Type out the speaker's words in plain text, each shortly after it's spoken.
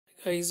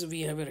Guys,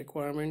 we have a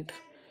requirement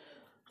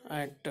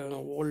at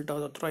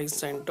Voltas Authorized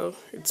Center.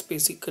 It's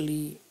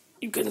basically,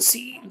 you can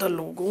see the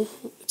logo.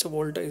 It's a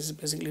Volta is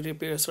basically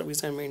repair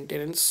service and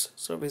maintenance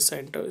service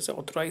center. It's an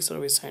authorized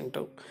service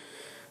center,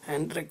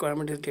 and the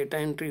requirement is data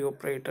entry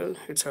operator.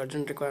 It's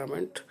urgent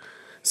requirement.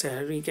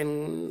 Salary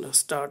can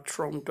start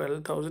from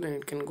 12,000 and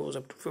it can goes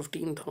up to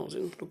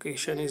 15,000.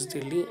 Location is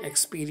Delhi.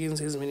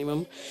 Experience is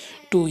minimum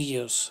 2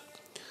 years.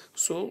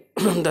 So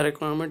the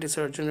requirement is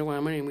urgent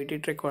requirement,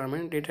 immediate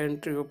requirement, data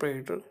entry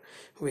operator,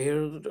 where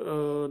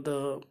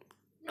the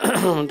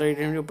the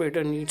data entry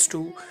operator needs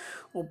to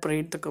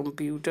operate the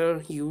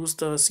computer, use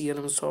the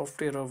CRM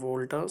software of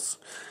Voltas.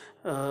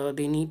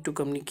 They need to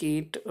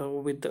communicate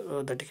with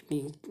the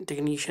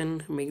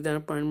technician, make the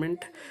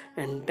appointment,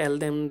 and tell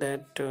them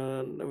that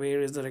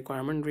where is the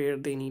requirement, where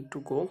they need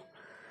to go.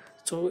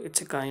 So it's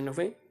a kind of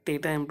a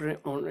data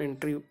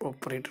entry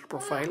operator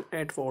profile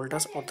at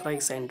Voltas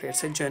Authorized Center.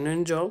 It's a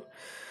genuine job.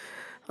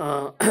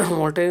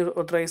 Voltas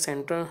Authorized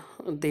Center,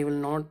 they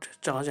will not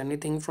charge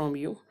anything from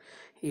you,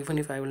 even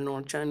if I will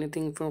not charge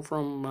anything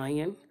from my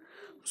end.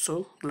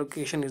 So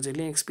location is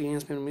daily,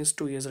 experience minimum is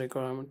 2 years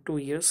requirement, 2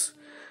 years.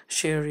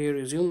 Share your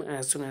resume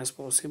as soon as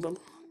possible.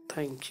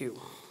 Thank you.